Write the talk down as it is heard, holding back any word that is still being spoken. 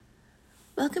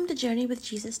Welcome to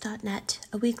JourneyWithJesus.net,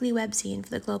 a weekly webzine for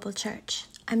the global church.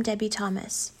 I'm Debbie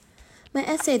Thomas. My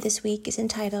essay this week is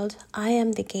entitled, I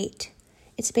Am the Gate.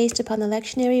 It's based upon the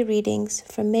lectionary readings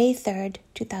from May 3rd,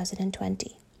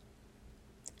 2020.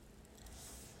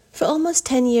 For almost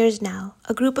 10 years now,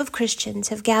 a group of Christians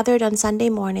have gathered on Sunday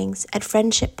mornings at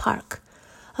Friendship Park,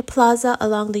 a plaza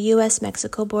along the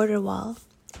U.S.-Mexico border wall,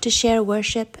 to share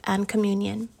worship and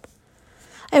communion.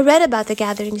 I read about the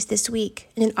gatherings this week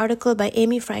in an article by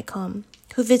Amy Frykholm,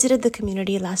 who visited the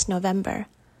community last November.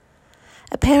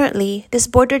 Apparently, this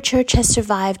border church has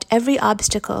survived every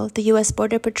obstacle the U.S.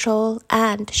 Border Patrol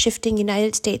and shifting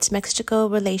United States-Mexico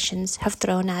relations have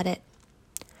thrown at it.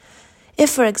 If,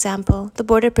 for example, the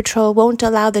Border Patrol won't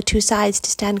allow the two sides to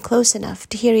stand close enough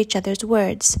to hear each other's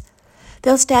words,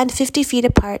 they'll stand 50 feet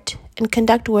apart and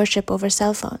conduct worship over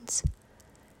cell phones.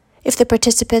 If the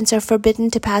participants are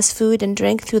forbidden to pass food and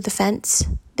drink through the fence,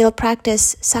 they'll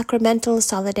practice sacramental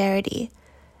solidarity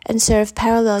and serve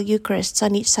parallel Eucharists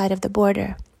on each side of the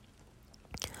border.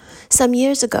 Some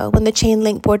years ago, when the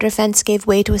chain-link border fence gave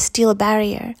way to a steel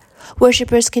barrier,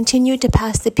 worshippers continued to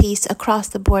pass the peace across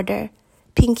the border,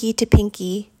 pinky to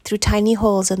pinky, through tiny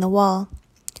holes in the wall.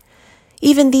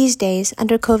 Even these days,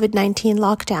 under COVID-19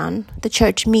 lockdown, the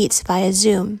church meets via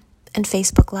Zoom and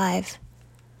Facebook Live.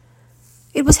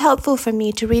 It was helpful for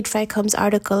me to read Frykholm's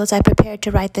article as I prepared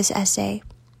to write this essay.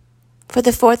 For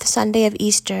the fourth Sunday of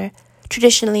Easter,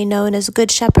 traditionally known as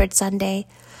Good Shepherd Sunday,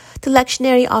 the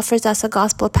lectionary offers us a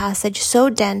gospel passage so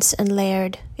dense and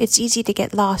layered, it's easy to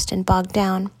get lost and bogged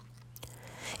down.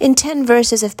 In 10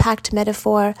 verses of packed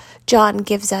metaphor, John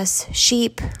gives us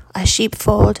sheep, a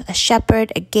sheepfold, a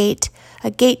shepherd, a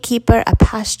gatekeeper, a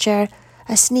pasture,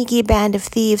 a sneaky band of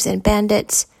thieves and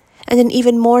bandits, and an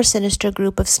even more sinister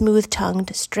group of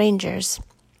smooth-tongued strangers.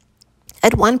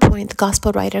 At one point, the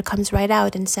gospel writer comes right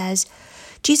out and says,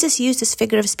 Jesus used this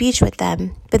figure of speech with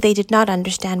them, but they did not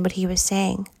understand what he was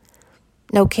saying.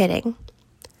 No kidding.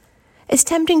 It's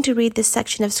tempting to read this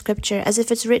section of scripture as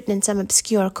if it's written in some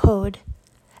obscure code,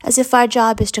 as if our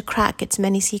job is to crack its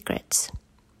many secrets.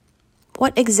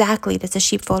 What exactly does the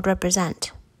sheepfold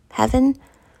represent? Heaven?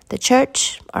 The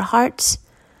church? Our hearts?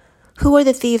 Who are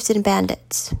the thieves and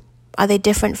bandits? Are they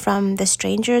different from the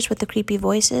strangers with the creepy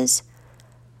voices?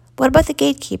 What about the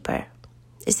gatekeeper?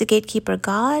 Is the gatekeeper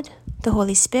God? The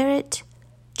Holy Spirit?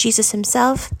 Jesus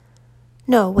himself?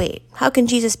 No, wait. How can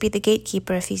Jesus be the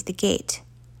gatekeeper if he's the gate?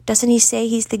 Doesn't he say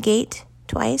he's the gate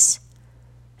twice?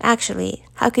 Actually,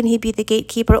 how can he be the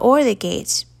gatekeeper or the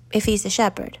gate if he's the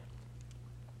shepherd?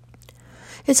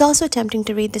 It's also tempting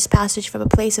to read this passage from a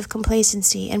place of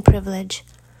complacency and privilege,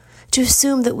 to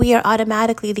assume that we are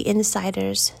automatically the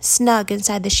insiders, snug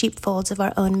inside the sheepfolds of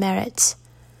our own merits,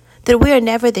 that we are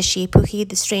never the sheep who heed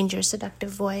the stranger's seductive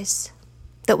voice,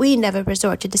 that we never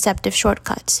resort to deceptive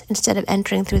shortcuts instead of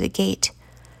entering through the gate,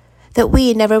 that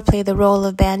we never play the role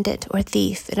of bandit or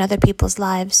thief in other people's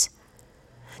lives,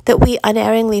 that we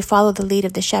unerringly follow the lead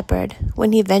of the shepherd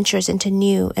when he ventures into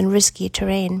new and risky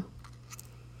terrain.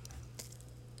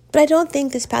 But I don't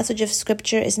think this passage of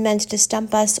scripture is meant to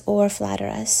stump us or flatter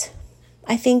us.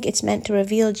 I think it's meant to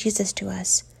reveal Jesus to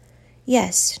us.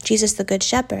 Yes, Jesus the Good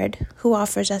Shepherd, who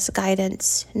offers us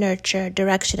guidance, nurture,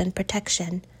 direction, and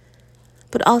protection,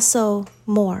 but also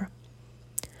more.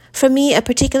 For me, a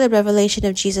particular revelation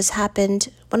of Jesus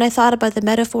happened when I thought about the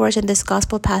metaphors in this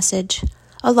gospel passage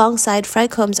alongside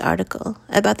Frykholm's article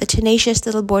about the tenacious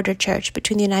little border church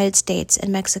between the United States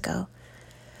and Mexico.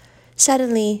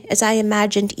 Suddenly, as I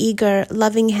imagined eager,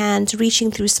 loving hands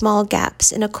reaching through small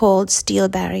gaps in a cold steel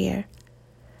barrier,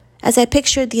 as I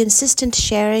pictured the insistent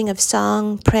sharing of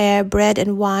song, prayer, bread,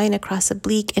 and wine across a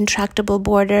bleak, intractable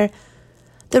border,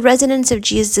 the resonance of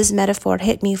Jesus' metaphor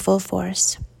hit me full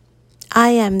force. I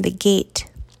am the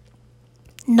gate.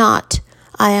 Not,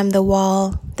 I am the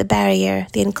wall, the barrier,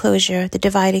 the enclosure, the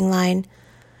dividing line.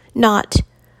 Not,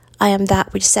 I am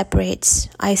that which separates,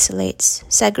 isolates,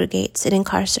 segregates, and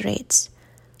incarcerates.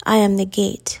 I am the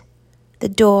gate, the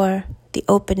door, the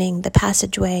opening, the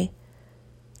passageway,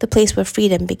 the place where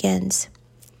freedom begins.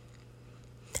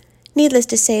 Needless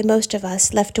to say, most of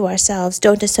us, left to ourselves,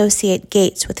 don't associate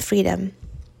gates with freedom.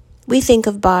 We think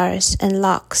of bars and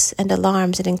locks and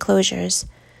alarms and enclosures.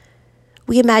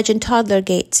 We imagine toddler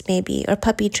gates, maybe, or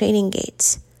puppy training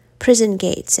gates, prison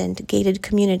gates, and gated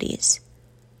communities.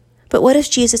 But what if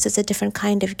Jesus is a different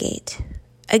kind of gate?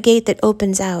 A gate that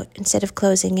opens out instead of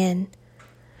closing in.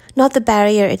 Not the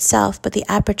barrier itself, but the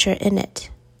aperture in it.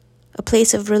 A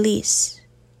place of release,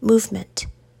 movement,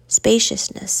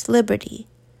 spaciousness, liberty.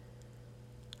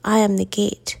 I am the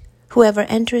gate. Whoever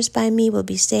enters by me will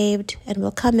be saved and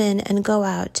will come in and go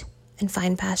out and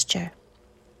find pasture.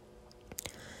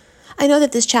 I know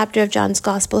that this chapter of John's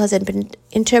Gospel has been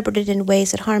interpreted in ways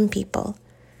that harm people.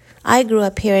 I grew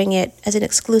up hearing it as an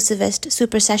exclusivist,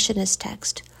 supersessionist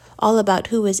text, all about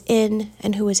who is in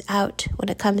and who is out when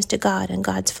it comes to God and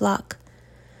God's flock.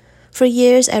 For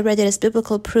years, I read it as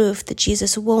biblical proof that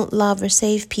Jesus won't love or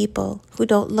save people who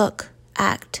don't look,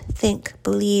 act, think,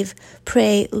 believe,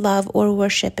 pray, love, or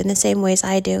worship in the same ways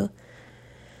I do.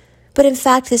 But in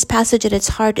fact, this passage at its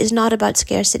heart is not about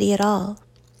scarcity at all.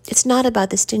 It's not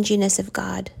about the stinginess of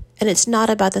God, and it's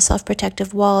not about the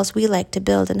self-protective walls we like to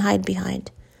build and hide behind.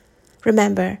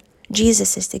 Remember,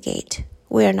 Jesus is the gate.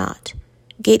 We're not.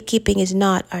 Gatekeeping is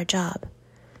not our job.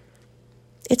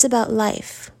 It's about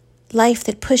life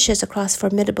that pushes across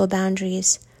formidable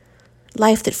boundaries,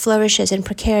 life that flourishes in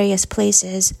precarious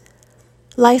places,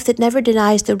 life that never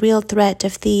denies the real threat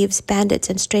of thieves, bandits,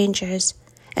 and strangers,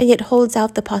 and yet holds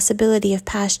out the possibility of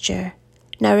pasture,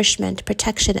 nourishment,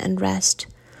 protection, and rest.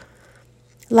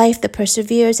 Life that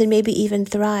perseveres and maybe even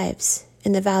thrives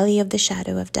in the valley of the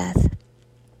shadow of death.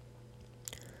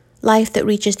 Life that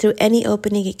reaches through any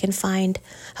opening it can find,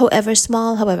 however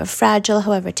small, however fragile,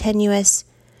 however tenuous,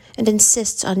 and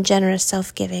insists on generous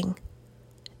self-giving.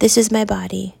 This is my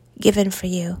body, given for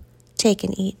you. Take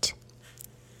and eat.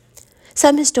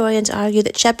 Some historians argue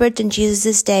that shepherds in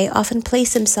Jesus' day often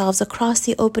place themselves across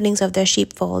the openings of their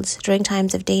sheepfolds during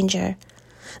times of danger,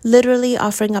 literally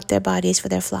offering up their bodies for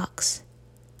their flocks.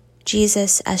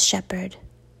 Jesus as shepherd,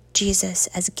 Jesus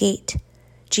as gate,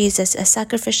 Jesus as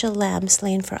sacrificial lamb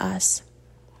slain for us.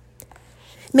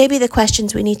 Maybe the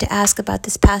questions we need to ask about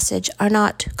this passage are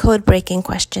not code-breaking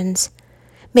questions.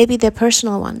 Maybe they're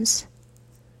personal ones.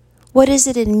 What is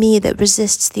it in me that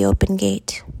resists the open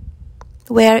gate?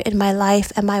 Where in my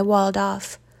life am I walled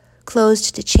off,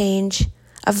 closed to change,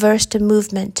 averse to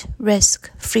movement, risk,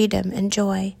 freedom, and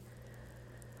joy?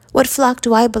 What flock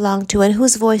do I belong to, and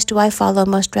whose voice do I follow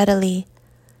most readily?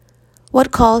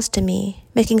 What calls to me,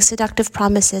 making seductive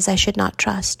promises I should not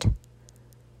trust?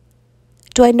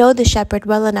 Do I know the shepherd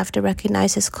well enough to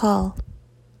recognize his call?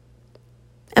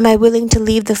 Am I willing to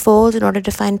leave the fold in order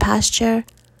to find pasture?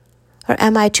 Or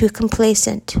am I too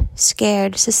complacent,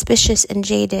 scared, suspicious, and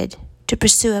jaded to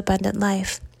pursue abundant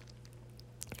life?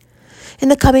 In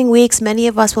the coming weeks, many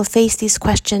of us will face these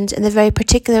questions in the very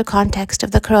particular context of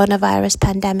the coronavirus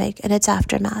pandemic and its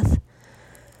aftermath.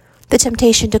 The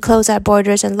temptation to close our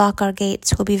borders and lock our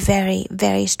gates will be very,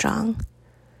 very strong.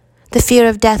 The fear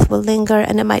of death will linger,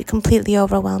 and it might completely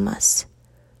overwhelm us.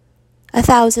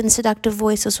 1,000 seductive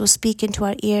voices will speak into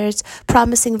our ears,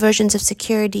 promising versions of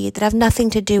security that have nothing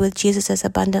to do with Jesus'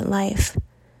 abundant life.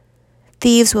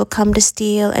 Thieves will come to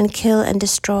steal and kill and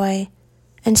destroy,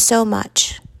 and so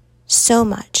much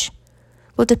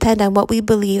will depend on what we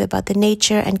believe about the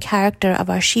nature and character of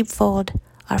our sheepfold,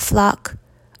 our flock,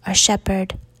 our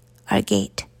shepherd, our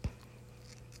gate.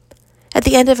 At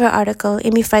the end of her article,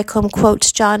 Amy Frykholm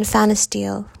quotes John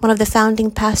Pfanestiel, one of the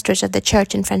founding pastors of the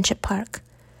church in Friendship Park.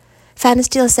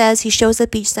 Pfanestiel says he shows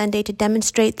up each Sunday to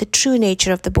demonstrate the true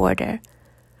nature of the border.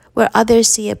 Where others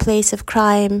see a place of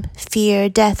crime, fear,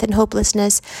 death, and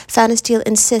hopelessness, Pfanestiel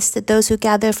insists that those who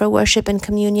gather for worship and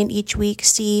communion each week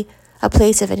see a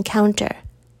place of encounter,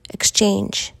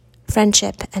 exchange,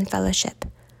 friendship, and fellowship.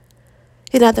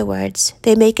 In other words,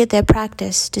 they make it their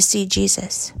practice to see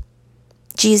Jesus.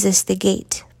 Jesus the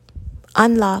gate,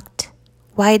 unlocked,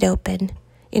 wide open,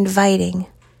 inviting,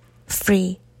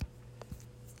 free.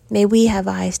 May we have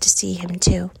eyes to see him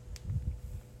too.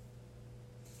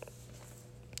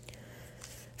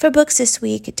 For books this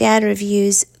week, Dan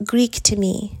reviews Greek to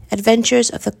Me,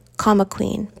 Adventures of the Comma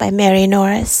Queen by Mary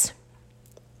Norris.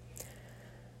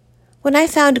 When I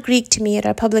found Greek to Me at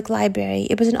our public library,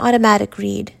 it was an automatic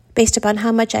read, based upon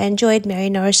how much I enjoyed Mary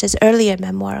Norris's earlier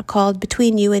memoir called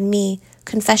Between You and Me,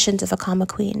 Confessions of a Comma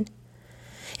Queen.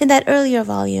 In that earlier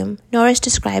volume, Norris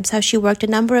describes how she worked a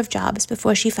number of jobs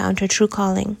before she found her true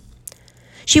calling.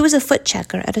 She was a foot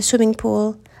checker at a swimming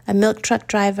pool, a milk truck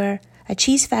driver, a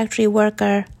cheese factory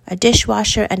worker, a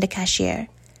dishwasher, and a cashier.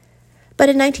 But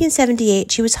in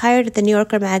 1978, she was hired at the New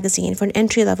Yorker magazine for an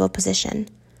entry-level position.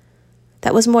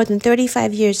 That was more than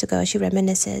 35 years ago, she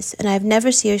reminisces, and I have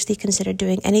never seriously considered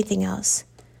doing anything else.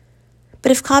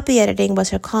 But if copy editing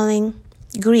was her calling,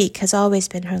 Greek has always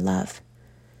been her love.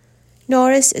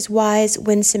 Norris is wise,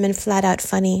 winsome, and flat-out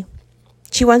funny.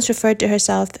 She once referred to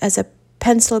herself as a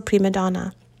pencil prima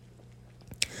donna.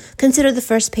 Consider the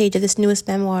first page of this newest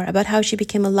memoir about how she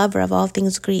became a lover of all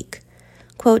things Greek.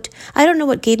 Quote, I don't know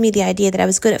what gave me the idea that I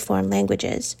was good at foreign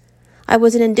languages. I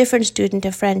was an indifferent student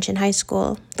of French in high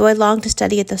school, though I longed to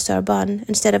study at the Sorbonne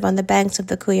instead of on the banks of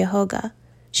the Cuyahoga.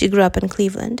 She grew up in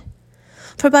Cleveland.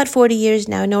 For about 40 years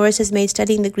now, Norris has made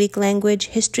studying the Greek language,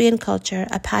 history, and culture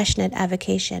a passionate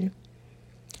avocation.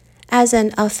 As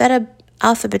an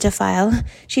alphabetophile,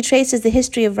 she traces the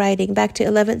history of writing back to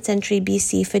 11th century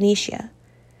BC Phoenicia.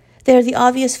 There are the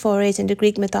obvious forays into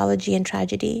Greek mythology and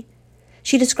tragedy.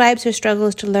 She describes her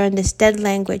struggles to learn this dead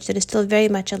language that is still very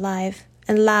much alive,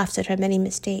 and laughs at her many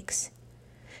mistakes.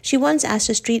 She once asked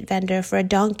a street vendor for a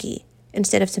donkey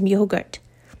instead of some yogurt.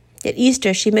 At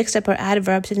Easter, she mixed up her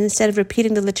adverbs, and instead of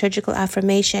repeating the liturgical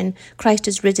affirmation, "Christ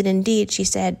is risen indeed," she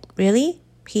said, "Really?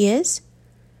 He is?"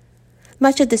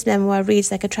 Much of this memoir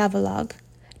reads like a travelogue.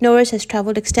 Norris has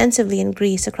traveled extensively in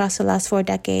Greece across the last 4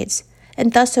 decades,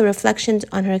 and thus her reflections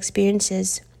on her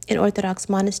experiences in Orthodox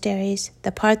monasteries,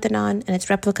 the Parthenon and its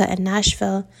replica in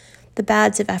Nashville, the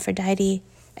Baths of Aphrodite,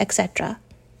 etc.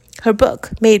 Her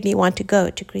book made me want to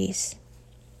go to Greece.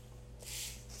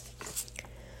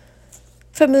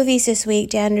 For movies this week,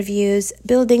 Dan reviews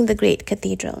Building the Great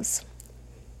Cathedrals.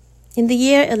 In the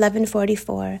year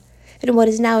 1144, in what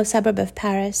is now a suburb of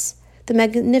Paris, the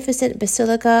magnificent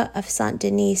Basilica of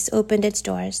Saint-Denis opened its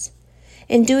doors.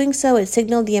 In doing so, it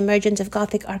signaled the emergence of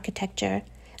Gothic architecture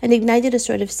and ignited a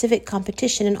sort of civic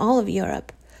competition in all of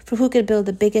Europe for who could build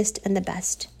the biggest and the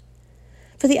best.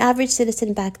 For the average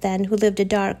citizen back then, who lived a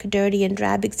dark, dirty, and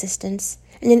drab existence,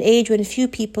 in an age when few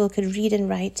people could read and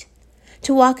write,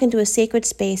 to walk into a sacred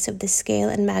space of this scale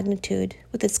and magnitude,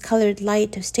 with its colored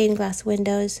light of stained glass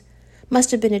windows, must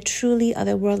have been a truly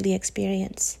otherworldly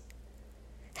experience.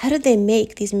 How did they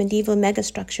make these medieval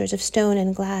megastructures of stone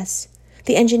and glass,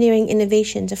 the engineering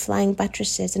innovations of flying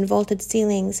buttresses and vaulted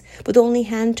ceilings with only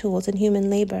hand tools and human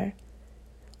labor?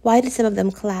 Why did some of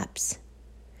them collapse?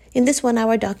 In this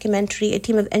 1-hour documentary, a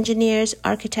team of engineers,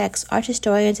 architects, art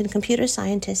historians, and computer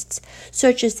scientists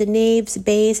searches the naves,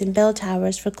 bays, and bell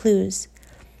towers for clues.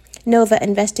 Nova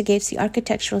investigates the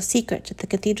architectural secrets that the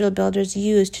cathedral builders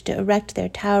used to erect their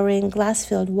towering,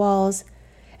 glass-filled walls,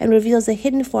 and reveals the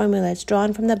hidden formulas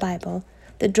drawn from the Bible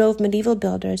that drove medieval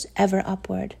builders ever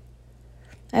upward.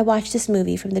 I watched this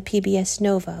movie from the PBS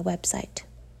Nova website.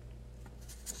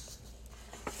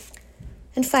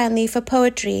 And finally, for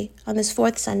poetry, on this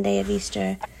 4th Sunday of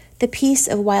Easter, The Peace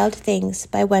of Wild Things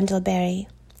by Wendell Berry.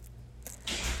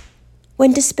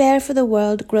 When despair for the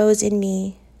world grows in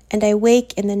me, and I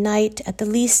wake in the night at the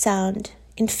least sound,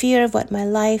 in fear of what my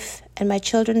life and my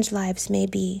children's lives may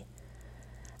be,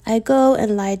 I go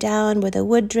and lie down where the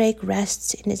wood drake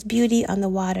rests in its beauty on the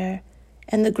water,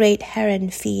 and the great heron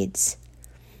feeds.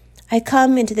 I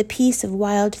come into the peace of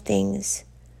wild things,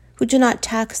 who do not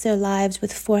tax their lives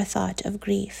with forethought of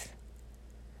grief.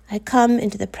 I come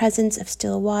into the presence of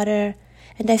still water,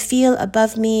 and I feel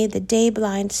above me the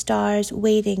day-blind stars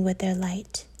waiting with their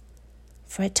light.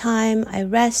 For a time I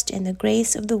rest in the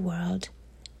grace of the world,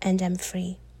 and am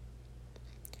free.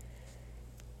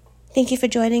 Thank you for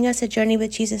joining us at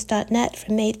JourneyWithJesus.net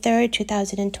from May 3rd,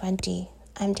 2020.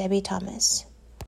 I'm Debbie Thomas.